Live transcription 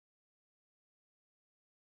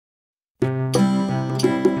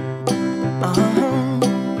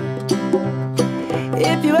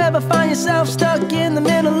ever find yourself stuck in the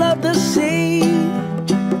middle of the sea,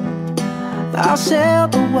 I'll sail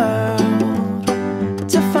the world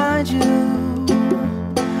to find you.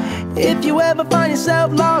 If you ever find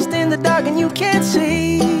yourself lost in the dark and you can't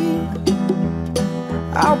see,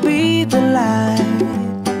 I'll be the light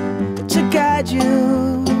to guide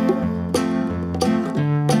you.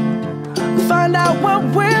 Find out what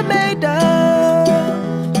we're made of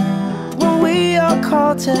when we are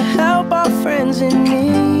called to help our friends in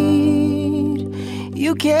need.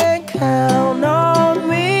 You can count on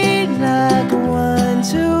me like 1,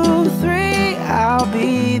 2, 3, I'll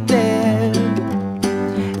be there.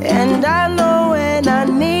 And I know when I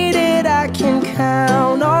need it, I can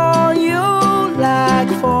count on you like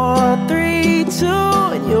 4, 3, 2,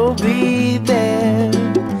 and you'll be there.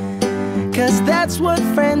 'Cause that's what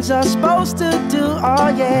friends are supposed to do, oh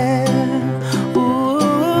yeah. Ooh,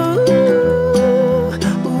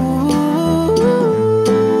 ooh,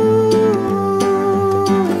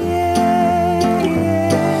 yeah,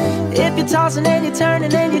 yeah. If you're tossing and you're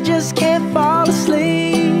turning and you just can't fall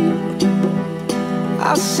asleep,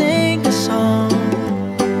 I'll sing a song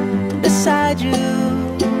beside you.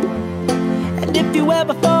 And if you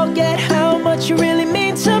ever forget how much you really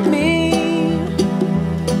mean to me,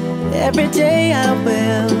 every day I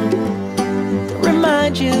will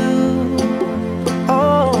remind you.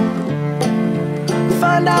 Oh,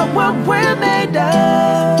 find out what we're made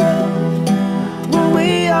of when we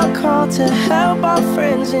are called to help our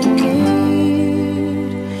friends in need.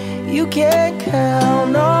 You can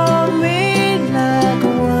count on me like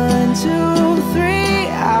 1, 2, 3,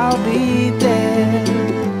 I'll be there.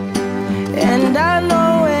 And I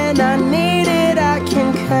know when I need it, I can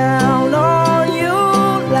count on you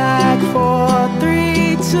like 4,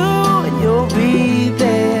 3, 2, and you'll be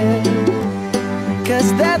there. 'Cause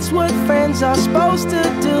that's what friends are supposed to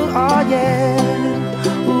do, oh yeah.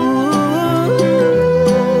 Ooh,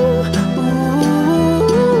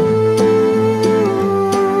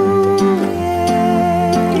 yeah,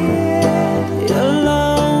 yeah. You'll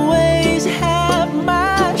always have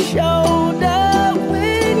my shoulder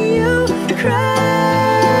when you cry.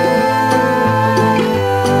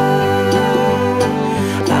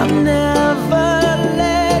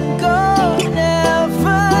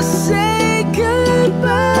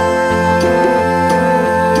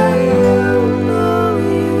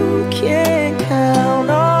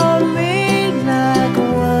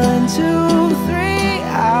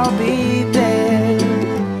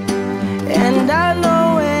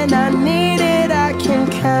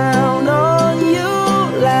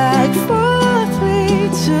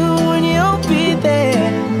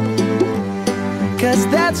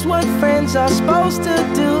 That's what friends are supposed to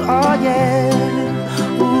do, oh yeah.